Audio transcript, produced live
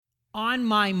On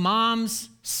my mom's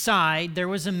side, there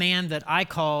was a man that I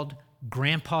called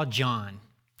Grandpa John,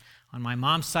 on my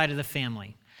mom's side of the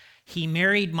family. He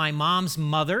married my mom's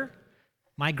mother,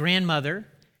 my grandmother,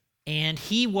 and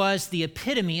he was the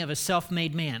epitome of a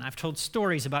self-made man. I've told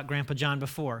stories about Grandpa John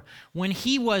before. When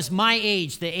he was my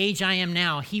age, the age I am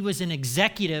now, he was an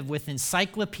executive with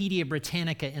Encyclopedia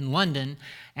Britannica in London.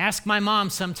 Ask my mom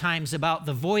sometimes about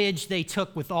the voyage they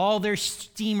took with all their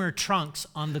steamer trunks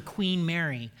on the Queen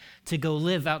Mary to go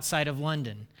live outside of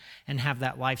London and have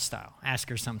that lifestyle. Ask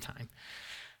her sometime.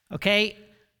 Okay?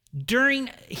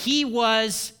 He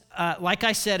was, like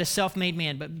I said, a self-made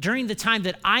man, but during the time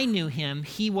that I knew him,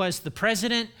 he was the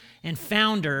president and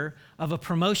founder of a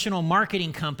promotional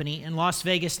marketing company in Las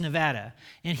Vegas, Nevada,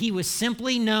 and he was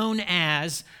simply known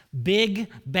as Big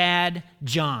Bad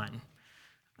John.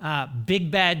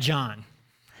 Big Bad John.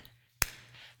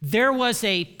 There was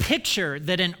a picture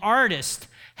that an artist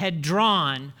had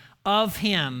drawn of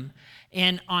him,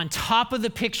 and on top of the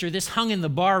picture, this hung in the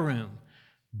bar room,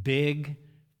 Big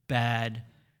Bad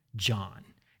John.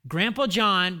 Grandpa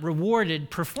John rewarded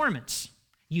performance.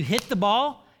 You hit the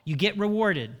ball, you get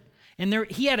rewarded. And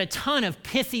he had a ton of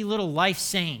pithy little life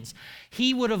sayings.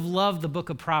 He would have loved the book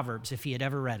of Proverbs if he had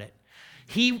ever read it.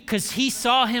 Because he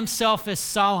saw himself as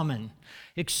Solomon,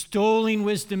 extolling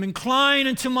wisdom. Incline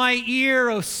unto my ear,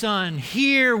 O son,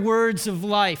 hear words of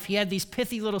life. He had these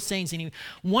pithy little sayings. And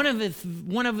one of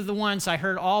the ones I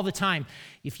heard all the time,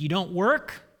 if you don't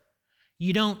work,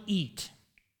 you don't eat.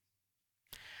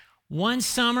 One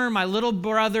summer, my little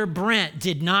brother Brent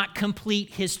did not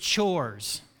complete his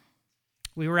chores.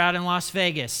 We were out in Las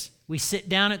Vegas. We sit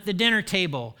down at the dinner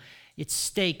table. It's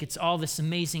steak. It's all this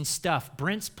amazing stuff.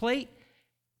 Brent's plate,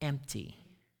 empty.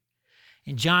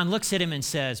 And John looks at him and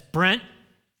says, Brent,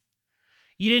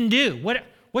 you didn't do.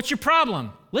 What's your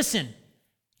problem? Listen,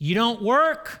 you don't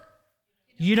work,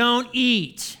 you don't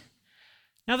eat.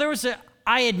 Now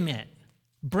I admit,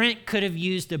 Brent could have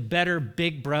used a better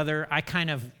big brother. I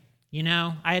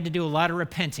had to do a lot of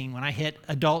repenting when I hit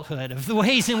adulthood of the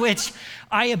ways in which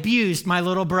I abused my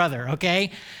little brother,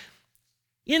 okay?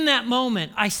 In that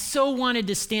moment, I so wanted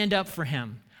to stand up for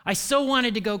him. I so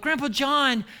wanted to go, Grandpa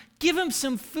John, give him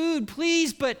some food,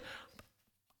 please, but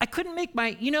I couldn't make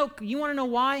you want to know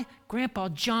why? Grandpa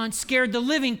John scared the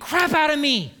living crap out of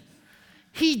me.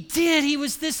 He did. He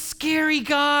was this scary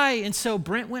guy. And so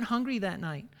Brent went hungry that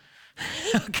night,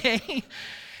 okay?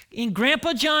 In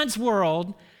Grandpa John's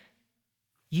world,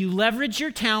 you leverage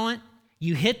your talent,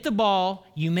 you hit the ball,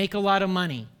 you make a lot of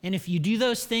money. And if you do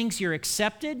those things, you're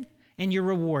accepted and you're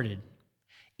rewarded.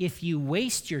 If you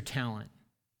waste your talent,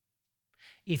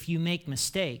 if you make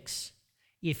mistakes,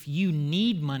 if you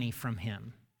need money from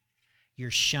him, you're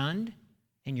shunned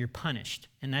and you're punished.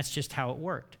 And that's just how it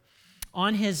worked.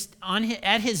 At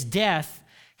his death,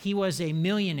 he was a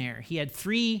millionaire. He had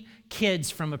 3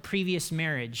 kids from a previous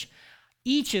marriage,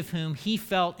 each of whom he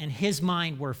felt in his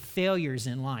mind were failures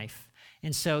in life.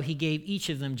 And so he gave each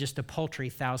of them just a paltry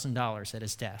 $1,000 at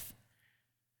his death.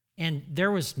 And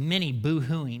there was many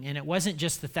boo-hooing, and it wasn't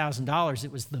just the $1,000,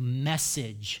 it was the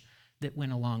message that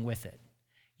went along with it.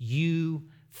 You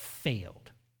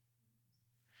failed.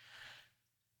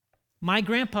 My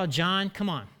Grandpa John, come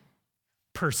on,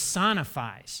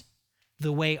 personifies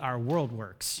the way our world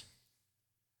works,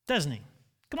 doesn't he?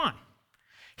 Come on.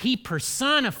 He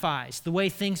personifies the way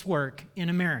things work in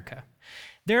America.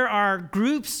 There are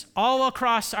groups all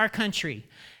across our country.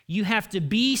 You have to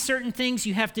be certain things,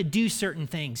 you have to do certain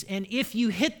things. And if you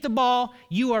hit the ball,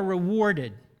 you are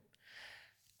rewarded.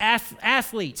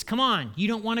 Athletes, come on. You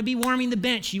don't want to be warming the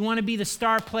bench. You want to be the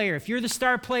star player. If you're the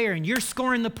star player and you're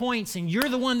scoring the points and you're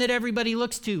the one that everybody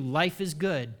looks to, life is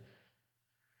good.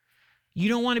 You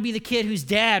don't want to be the kid whose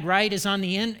dad, right, is on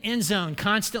the end zone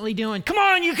constantly doing, come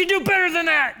on, you can do better than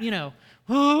that,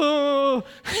 Oh,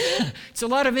 it's a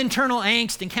lot of internal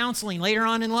angst and counseling later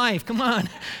on in life. Come on,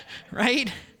 right?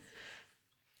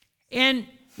 And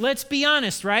let's be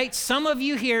honest, right? Some of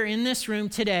you here in this room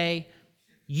today,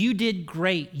 you did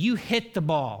great. You hit the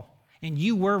ball and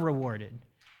you were rewarded.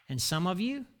 And some of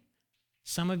you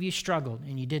struggled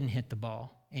and you didn't hit the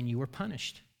ball and you were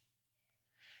punished.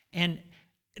 And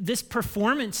this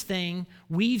performance thing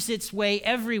weaves its way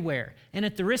everywhere. And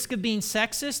at the risk of being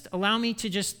sexist, allow me to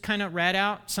just kind of rat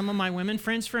out some of my women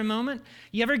friends for a moment.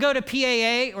 You ever go to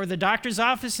PAA or the doctor's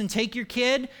office and take your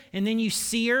kid and then you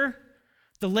see her?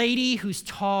 The lady who's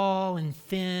tall and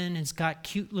thin and's got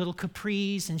cute little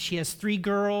capris and she has 3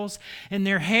 girls and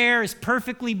their hair is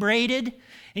perfectly braided.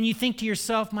 And you think to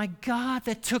yourself, my God,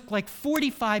 that took like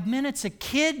 45 minutes a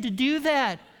kid to do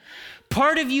that.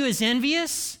 Part of you is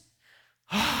envious.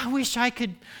 Oh, I wish I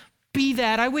could be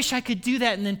that. I wish I could do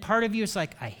that. And then part of you is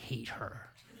like, I hate her.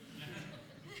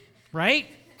 Right?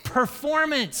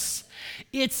 Performance.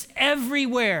 It's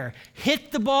everywhere.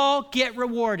 Hit the ball, get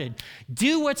rewarded.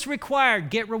 Do what's required,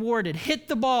 get rewarded. Hit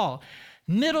the ball.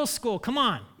 Middle school, come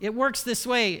on. It works this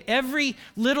way. Every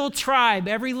little tribe,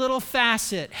 every little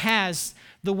facet has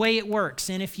the way it works.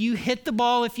 And if you hit the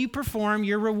ball, if you perform,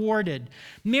 you're rewarded.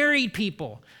 Married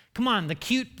people, come on,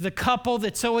 the couple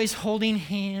that's always holding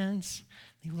hands.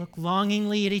 They look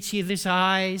longingly at each other's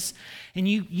eyes, and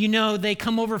you know they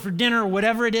come over for dinner or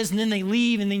whatever it is, and then they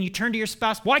leave, and then you turn to your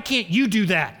spouse, why can't you do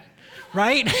that?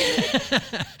 Right?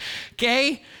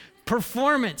 Okay?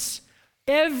 Performance.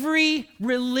 Every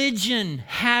religion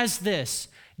has this.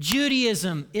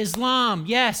 Judaism, Islam,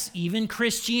 yes, even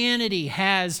Christianity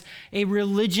has a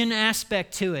religion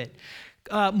aspect to it.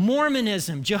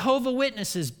 Mormonism, Jehovah's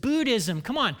Witnesses, Buddhism,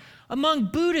 come on. Among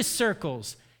Buddhist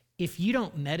circles, if you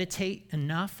don't meditate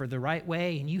enough or the right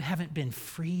way and you haven't been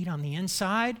freed on the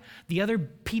inside, the other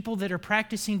people that are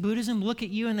practicing Buddhism look at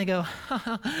you and they go,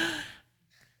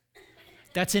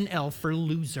 that's an L for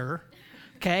loser,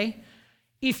 okay?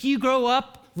 If you grow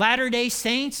up Latter-day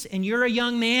Saints and you're a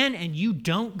young man and you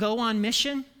don't go on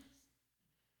mission,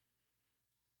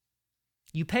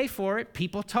 you pay for it.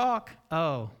 People talk.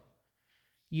 Oh,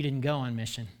 you didn't go on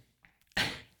mission.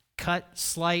 Cut,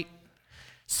 slight,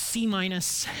 C-,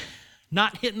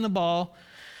 not hitting the ball.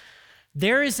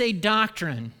 There is a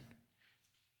doctrine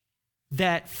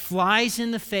that flies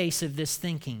in the face of this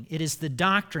thinking. It is the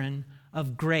doctrine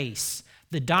of grace.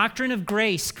 The doctrine of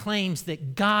grace claims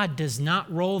that God does not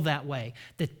roll that way,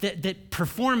 that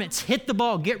performance, hit the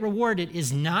ball, get rewarded,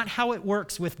 is not how it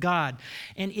works with God.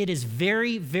 And it is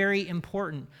very, very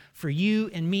important for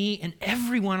you and me and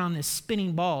everyone on this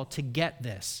spinning ball to get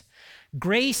this.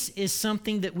 Grace is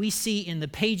something that we see in the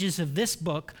pages of this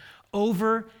book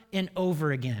over and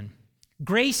over again.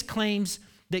 Grace claims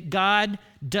that God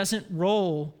doesn't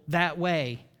roll that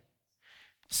way.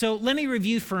 So let me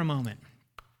review for a moment.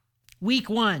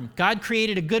 Week 1, God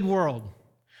created a good world.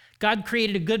 God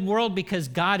created a good world because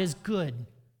God is good.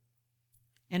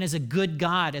 And as a good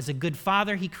God, as a good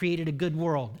father, he created a good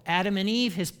world. Adam and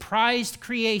Eve, his prized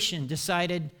creation,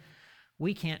 decided,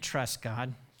 we can't trust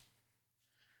God.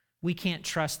 We can't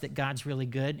trust that God's really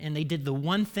good. And they did the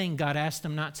one thing God asked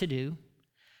them not to do.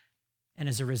 And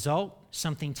as a result,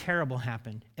 something terrible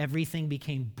happened. Everything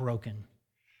became broken.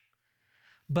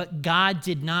 But God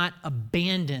did not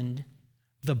abandon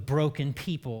the broken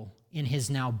people in his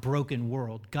now broken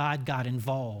world. God got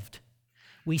involved.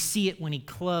 We see it when he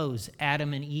clothes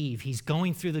Adam and Eve. He's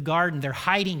going through the garden. They're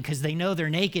hiding because they know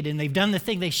they're naked and they've done the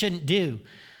thing they shouldn't do.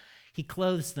 He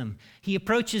clothes them. He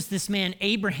approaches this man,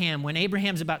 Abraham, when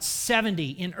Abraham's about 70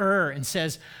 in Ur and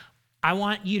says, I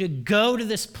want you to go to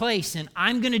this place and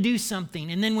I'm going to do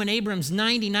something. And then when Abram's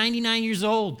 99 years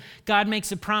old, God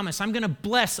makes a promise. I'm going to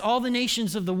bless all the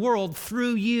nations of the world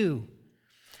through you.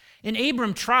 And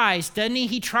Abram tries, doesn't he?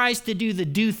 He tries to do the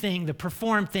do thing, the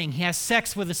perform thing. He has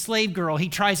sex with a slave girl. He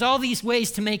tries all these ways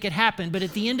to make it happen. But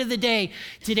at the end of the day,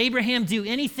 did Abraham do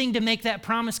anything to make that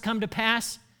promise come to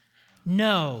pass?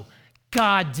 No.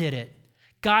 God did it.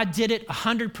 God did it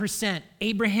 100%.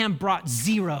 Abraham brought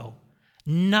 0,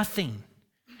 nothing.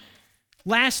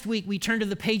 Last week, we turned to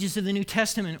the pages of the New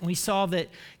Testament and we saw that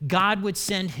God would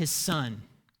send his son.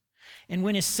 And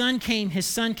when his son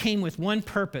came with one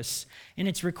purpose, and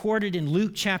it's recorded in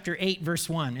Luke chapter 8, verse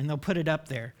 1, and they'll put it up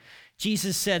there.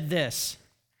 Jesus said this,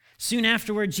 soon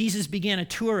afterward, Jesus began a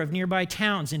tour of nearby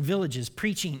towns and villages,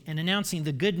 preaching and announcing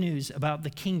the good news about the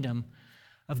kingdom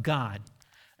of God.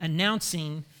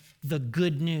 Announcing the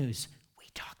good news. We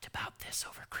talked about this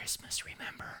over Christmas,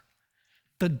 remember?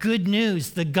 The good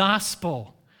news, the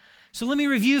gospel. So let me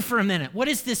review for a minute. What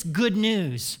is this good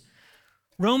news?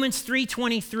 Romans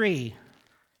 3:23.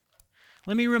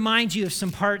 Let me remind you of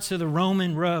some parts of the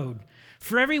Roman road.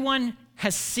 For everyone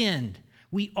has sinned.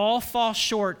 We all fall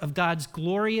short of God's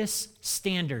glorious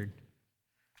standard.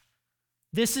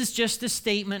 This is just a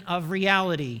statement of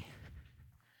reality.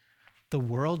 The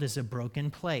world is a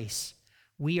broken place.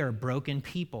 We are broken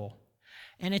people.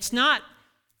 And it's not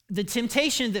the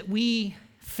temptation that we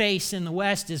face in the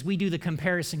West is we do the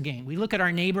comparison game. We look at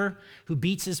our neighbor who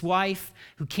beats his wife,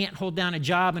 who can't hold down a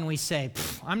job, and we say,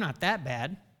 I'm not that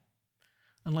bad.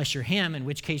 Unless you're him, in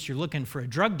which case you're looking for a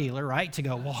drug dealer, right? To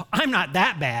go, well, I'm not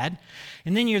that bad.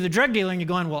 And then you're the drug dealer and you're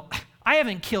going, well, I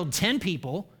haven't killed 10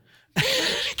 people.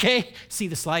 Okay? See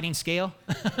the sliding scale?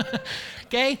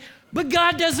 Okay? But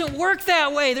God doesn't work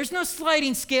that way. There's no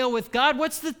sliding scale with God.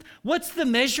 What's the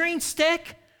measuring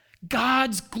stick?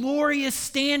 God's glorious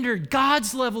standard,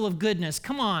 God's level of goodness.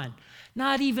 Come on.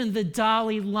 Not even the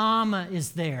Dalai Lama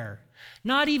is there.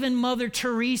 Not even Mother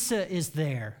Teresa is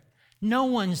there. No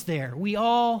one's there. We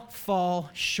all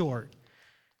fall short.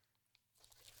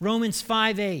 Romans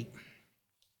 5:8.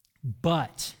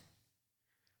 But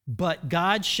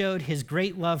God showed his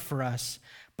great love for us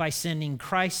by sending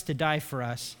Christ to die for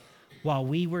us while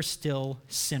we were still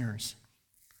sinners.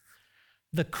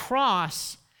 The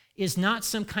cross is not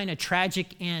some kind of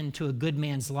tragic end to a good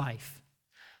man's life.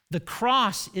 The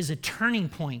cross is a turning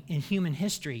point in human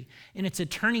history, and it's a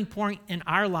turning point in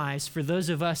our lives for those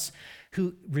of us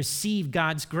who receive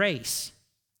God's grace.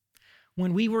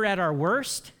 When we were at our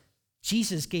worst,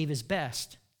 Jesus gave his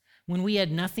best. When we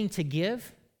had nothing to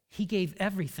give, he gave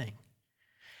everything.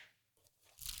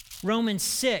 Romans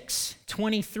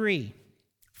 6:23,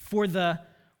 for the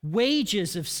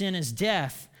wages of sin is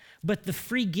death, but the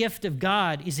free gift of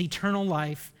God is eternal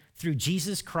life through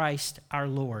Jesus Christ our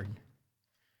Lord.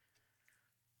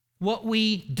 What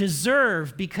we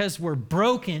deserve because we're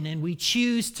broken and we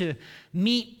choose to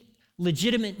meet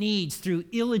legitimate needs through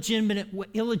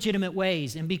illegitimate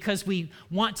ways, and because we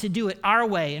want to do it our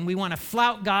way and we want to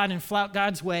flout God and flout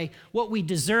God's way, what we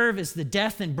deserve is the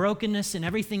death and brokenness and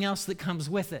everything else that comes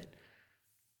with it.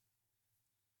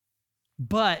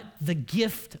 But the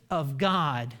gift of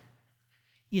God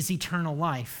is eternal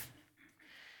life.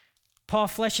 Paul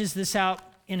fleshes this out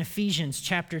in Ephesians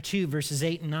chapter 2, verses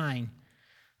 8 and 9.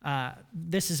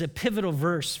 This is a pivotal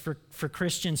verse for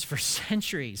Christians for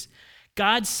centuries.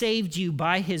 God saved you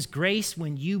by his grace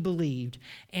when you believed,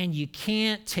 and you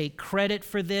can't take credit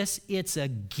for this. It's a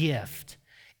gift.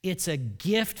 It's a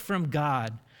gift from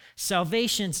God.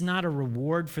 Salvation's not a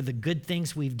reward for the good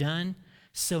things we've done,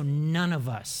 so none of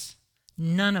us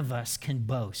can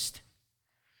boast.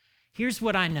 Here's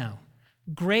what I know.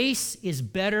 Grace is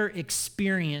better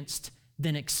experienced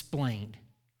than explained.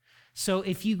 So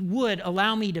if you would,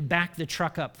 allow me to back the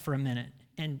truck up for a minute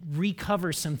and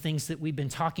recover some things that we've been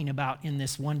talking about in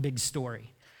this one big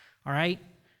story. All right?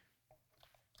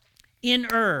 In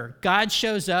God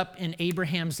shows up in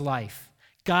Abraham's life.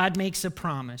 God makes a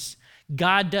promise.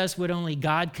 God does what only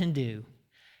God can do.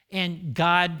 And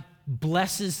God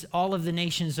blesses all of the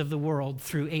nations of the world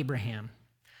through Abraham.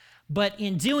 But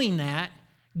in doing that,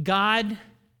 God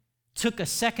took a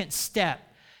second step.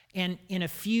 And in a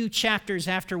few chapters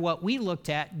after what we looked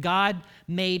at, God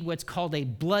made what's called a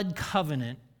blood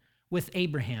covenant with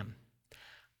Abraham.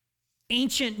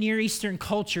 Ancient Near Eastern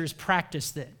cultures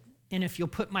practiced it. And if you'll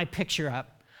put my picture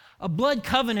up, a blood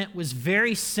covenant was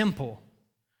very simple,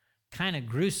 kind of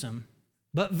gruesome,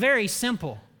 but very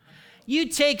simple.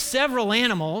 You'd take several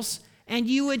animals and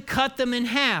you would cut them in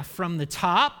half from the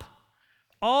top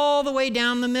all the way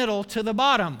down the middle to the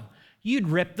bottom. You'd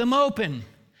rip them open.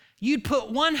 You'd put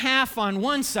one half on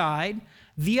one side,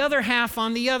 the other half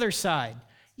on the other side.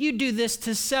 You'd do this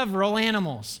to several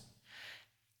animals.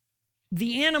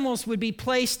 The animals would be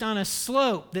placed on a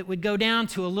slope that would go down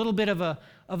to a little bit of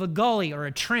a gully or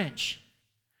a trench.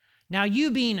 Now,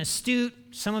 you being astute,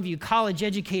 some of you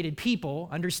college-educated people,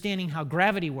 understanding how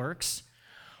gravity works,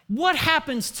 what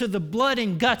happens to the blood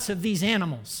and guts of these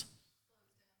animals?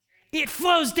 It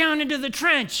flows down into the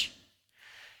trench.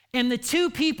 And the two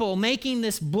people making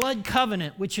this blood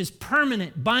covenant, which is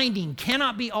permanent, binding,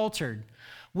 cannot be altered,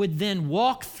 would then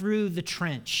walk through the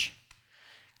trench,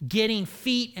 getting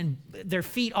their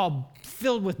feet all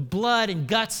filled with blood and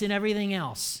guts and everything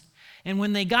else. And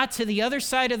when they got to the other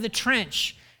side of the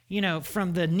trench,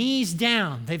 from the knees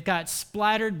down, they've got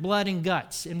splattered blood and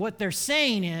guts. And what they're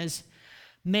saying is,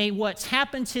 may what's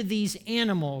happened to these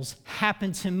animals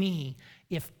happen to me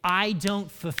if I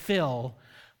don't fulfill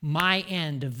my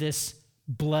end of this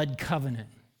blood covenant.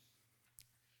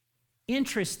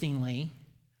 Interestingly,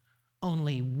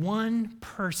 only one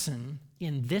person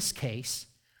in this case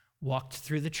walked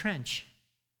through the trench.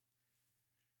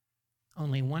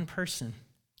 Only one person.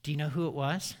 Do you know who it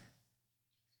was?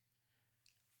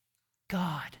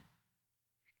 God.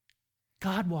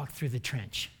 God walked through the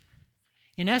trench.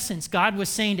 In essence, God was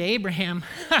saying to Abraham,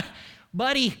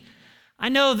 buddy, I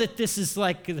know that this is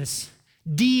like this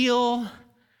deal.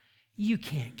 You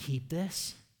can't keep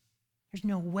this. There's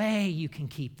no way you can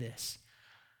keep this.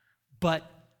 But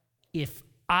if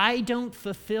I don't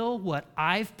fulfill what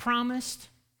I've promised,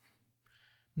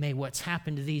 may what's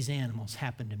happened to these animals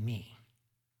happen to me.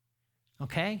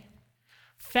 Okay?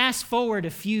 Fast forward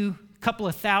a couple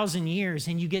of thousand years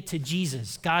and you get to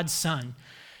Jesus, God's Son.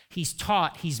 He's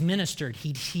taught, he's ministered,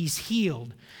 he's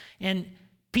healed, and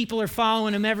people are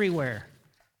following him everywhere.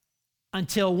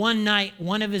 Until one night,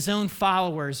 one of his own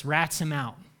followers rats him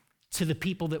out to the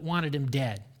people that wanted him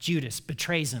dead. Judas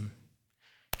betrays him.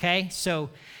 Okay, so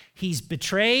he's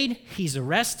betrayed, he's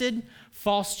arrested,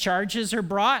 false charges are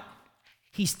brought.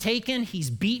 He's taken, he's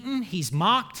beaten, he's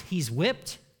mocked, he's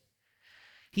whipped.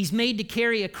 He's made to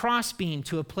carry a crossbeam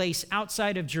to a place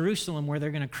outside of Jerusalem where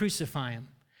they're going to crucify him.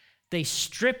 They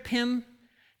strip him,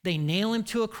 they nail him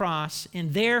to a cross,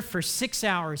 and there for 6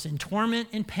 hours in torment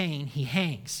and pain, he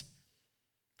hangs.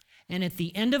 And at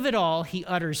the end of it all, he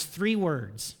utters 3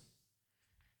 words.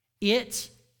 It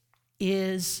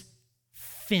is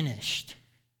finished.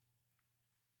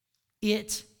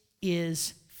 It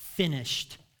is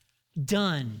finished.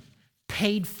 Done,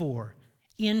 paid for,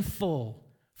 in full,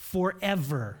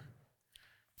 forever.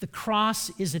 The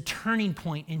cross is a turning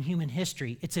point in human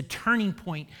history. It's a turning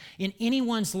point in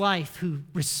anyone's life who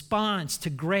responds to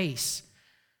grace.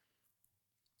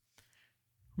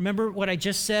 Remember what I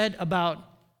just said about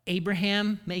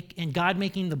Abraham and God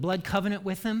making the blood covenant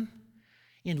with him?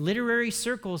 In literary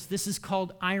circles, this is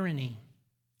called irony.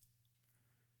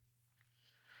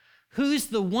 Who's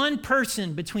the one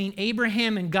person between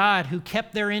Abraham and God who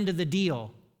kept their end of the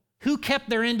deal? Who kept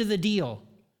their end of the deal?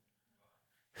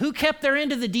 Who kept their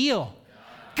end of the deal?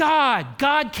 God.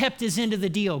 God kept his end of the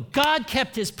deal. God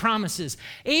kept his promises.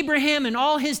 Abraham and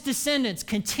all his descendants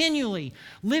continually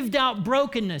lived out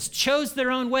brokenness, chose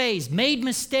their own ways, made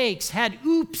mistakes, had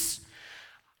oops.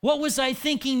 What was I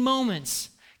thinking moments?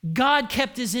 God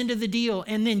kept his end of the deal,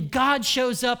 and then God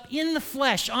shows up in the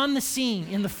flesh, on the scene,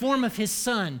 in the form of his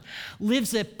son,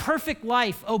 lives a perfect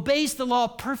life, obeys the law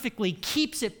perfectly,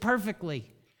 keeps it perfectly.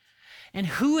 And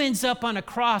who ends up on a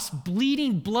cross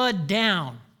bleeding blood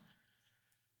down?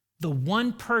 The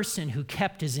one person who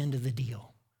kept his end of the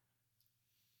deal.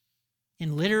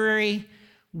 In literary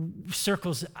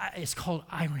circles, it's called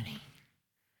irony.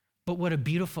 But what a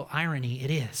beautiful irony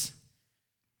it is.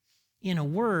 In a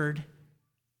word,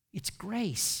 it's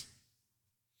grace.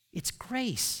 It's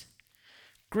grace.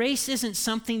 Grace isn't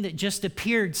something that just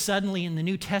appeared suddenly in the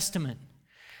New Testament.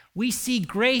 We see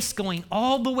grace going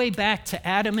all the way back to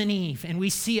Adam and Eve, and we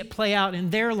see it play out in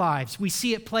their lives. We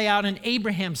see it play out in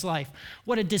Abraham's life.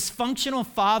 What a dysfunctional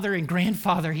father and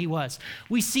grandfather he was.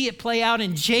 We see it play out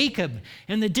in Jacob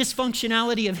and the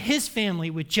dysfunctionality of his family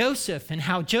with Joseph and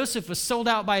how Joseph was sold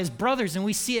out by his brothers, and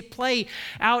we see it play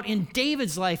out in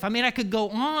David's life. I mean, I could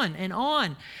go on and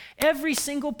on. Every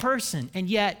single person, and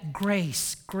yet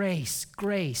grace, grace,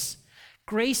 grace.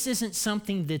 Grace isn't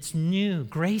something that's new.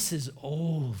 Grace is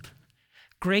old.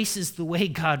 Grace is the way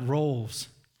God rolls.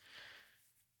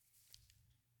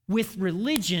 With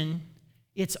religion,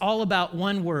 it's all about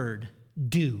one word,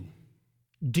 do.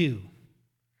 Do.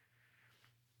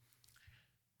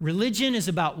 Religion is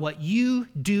about what you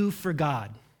do for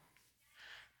God.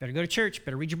 Better go to church,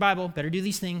 better read your Bible, better do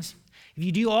these things. If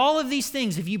you do all of these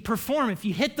things, if you perform, if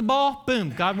you hit the ball, boom,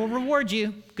 God will reward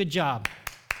you. Good job.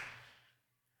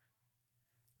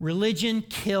 Religion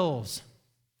kills.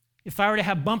 If I were to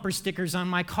have bumper stickers on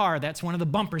my car, that's one of the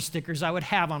bumper stickers I would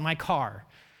have on my car.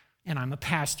 And I'm a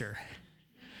pastor.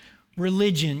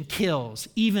 Religion kills.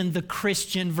 Even the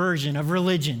Christian version of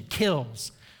religion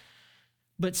kills.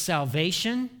 But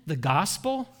salvation, the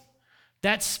gospel,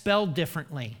 that's spelled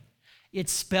differently.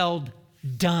 It's spelled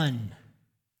done.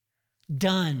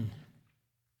 Done.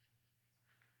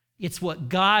 It's what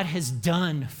God has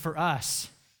done for us.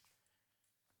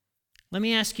 Let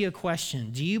me ask you a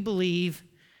question. Do you believe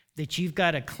that you've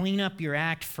got to clean up your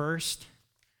act first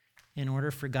in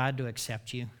order for God to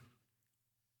accept you?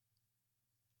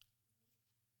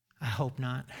 I hope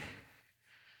not.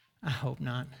 I hope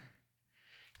not.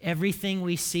 Everything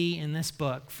we see in this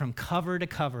book from cover to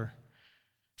cover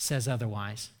says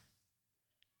otherwise.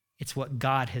 It's what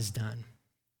God has done.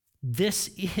 This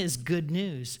is good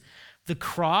news. The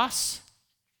cross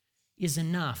is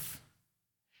enough.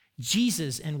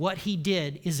 Jesus and what he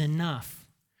did is enough.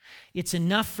 It's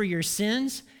enough for your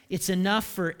sins. It's enough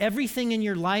for everything in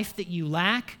your life that you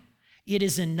lack. It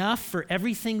is enough for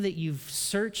everything that you've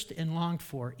searched and longed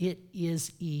for. It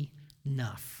is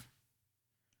enough.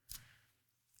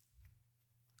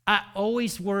 I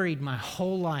always worried my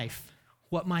whole life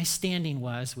what my standing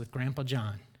was with Grandpa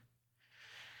John.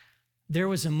 There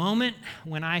was a moment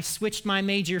when I switched my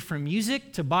major from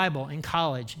music to Bible in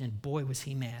college, and boy, was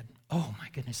he mad. Oh my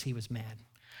goodness, he was mad.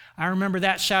 I remember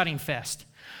that shouting fest.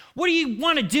 What do you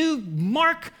want to do,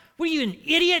 Mark? What are you, an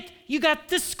idiot? You got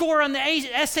this score on the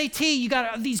SAT. You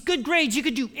got these good grades. You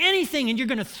could do anything, and you're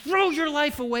going to throw your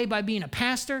life away by being a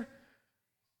pastor?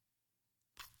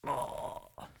 Oh.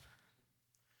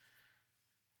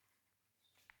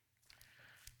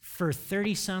 For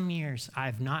 30-some years,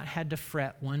 I've not had to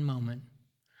fret one moment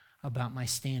about my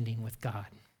standing with God.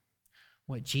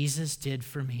 What Jesus did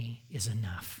for me is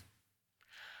enough.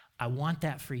 I want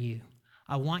that for you.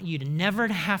 I want you to never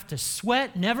to have to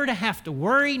sweat, never to have to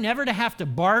worry, never to have to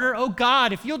barter. Oh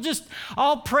God, if you'll just,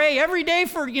 I'll pray every day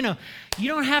for, you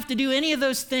don't have to do any of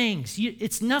those things.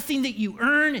 It's nothing that you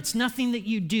earn. It's nothing that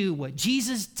you do. What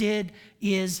Jesus did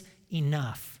is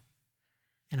enough.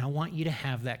 And I want you to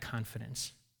have that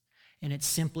confidence. And it's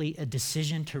simply a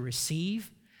decision to receive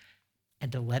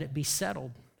and to let it be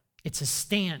settled. It's a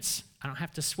stance. I don't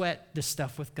have to sweat this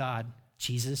stuff with God.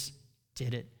 Jesus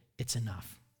did it. It's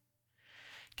enough.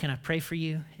 Can I pray for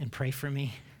you and pray for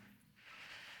me?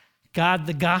 God,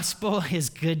 the gospel is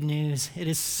good news. It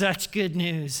is such good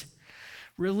news.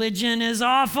 Religion is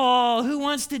awful. Who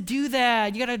wants to do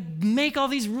that? You got to make all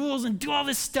these rules and do all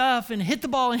this stuff and hit the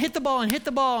ball and hit the ball and hit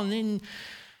the ball and then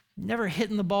never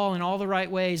hitting the ball in all the right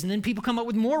ways. And then people come up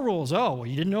with more rules. Oh, well,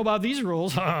 you didn't know about these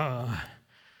rules.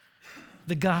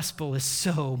 The gospel is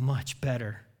so much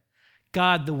better.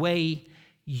 God, the way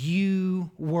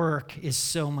you work is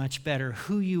so much better.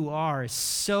 Who you are is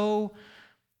so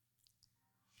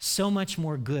much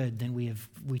more good than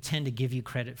we tend to give you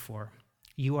credit for.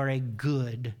 You are a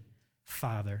good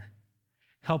Father.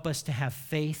 Help us to have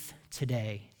faith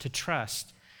today, to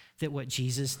trust that what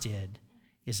Jesus did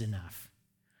is enough.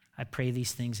 I pray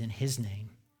these things in his name.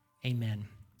 Amen.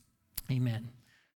 Amen.